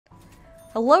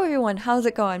Hello everyone, how's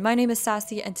it going? My name is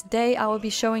Sassy and today I will be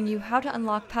showing you how to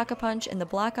unlock Pack-a-Punch in the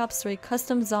Black Ops 3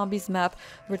 Custom Zombies map,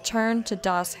 Return to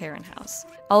Das Herrenhaus.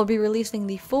 I will be releasing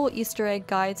the full Easter egg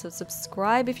guide, so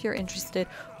subscribe if you're interested,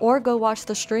 or go watch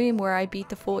the stream where I beat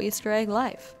the full Easter egg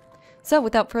live. So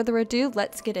without further ado,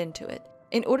 let's get into it.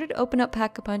 In order to open up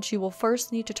Pack-a-Punch, you will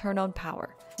first need to turn on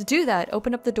power. To do that,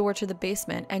 open up the door to the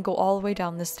basement and go all the way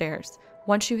down the stairs.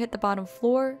 Once you hit the bottom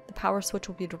floor, the power switch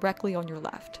will be directly on your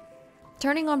left.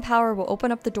 Turning on power will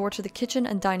open up the door to the kitchen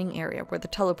and dining area where the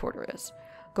teleporter is.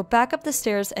 Go back up the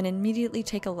stairs and immediately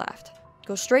take a left.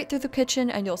 Go straight through the kitchen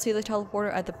and you'll see the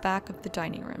teleporter at the back of the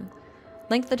dining room.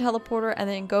 Link the teleporter and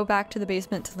then go back to the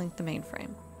basement to link the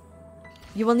mainframe.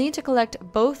 You will need to collect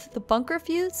both the bunker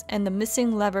fuse and the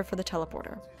missing lever for the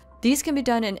teleporter. These can be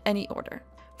done in any order.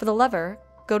 For the lever,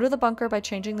 go to the bunker by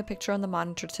changing the picture on the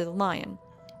monitor to the lion.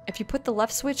 If you put the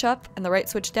left switch up and the right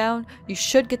switch down, you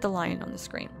should get the lion on the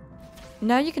screen.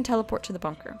 Now you can teleport to the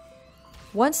bunker.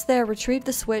 Once there, retrieve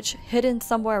the switch hidden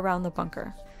somewhere around the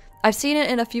bunker. I've seen it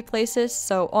in a few places,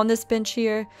 so on this bench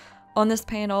here, on this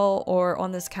panel, or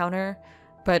on this counter,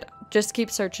 but just keep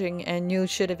searching and you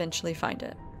should eventually find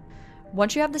it.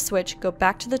 Once you have the switch, go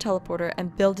back to the teleporter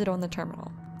and build it on the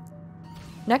terminal.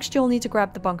 Next, you'll need to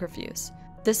grab the bunker fuse.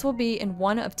 This will be in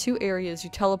one of two areas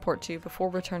you teleport to before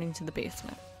returning to the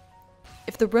basement.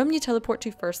 If the room you teleport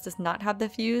to first does not have the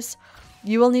fuse,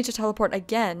 you will need to teleport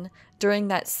again during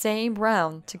that same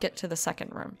round to get to the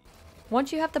second room.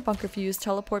 Once you have the bunker fuse,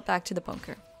 teleport back to the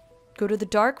bunker. Go to the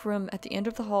dark room at the end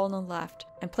of the hall on the left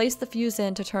and place the fuse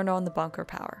in to turn on the bunker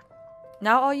power.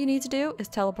 Now all you need to do is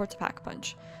teleport to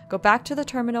Pack-a-Punch. Go back to the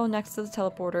terminal next to the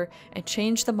teleporter and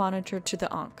change the monitor to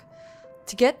the Ankh.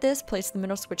 To get this, place the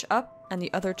middle switch up and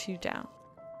the other two down.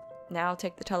 Now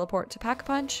take the teleport to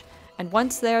Pack-a-Punch, and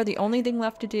once there, the only thing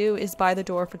left to do is buy the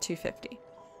door for $250.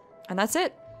 And that's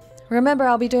it! Remember,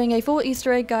 I'll be doing a full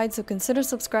Easter egg guide, so consider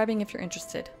subscribing if you're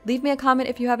interested. Leave me a comment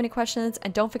if you have any questions,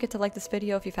 and don't forget to like this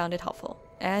video if you found it helpful.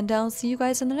 And I'll see you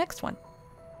guys in the next one.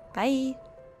 Bye!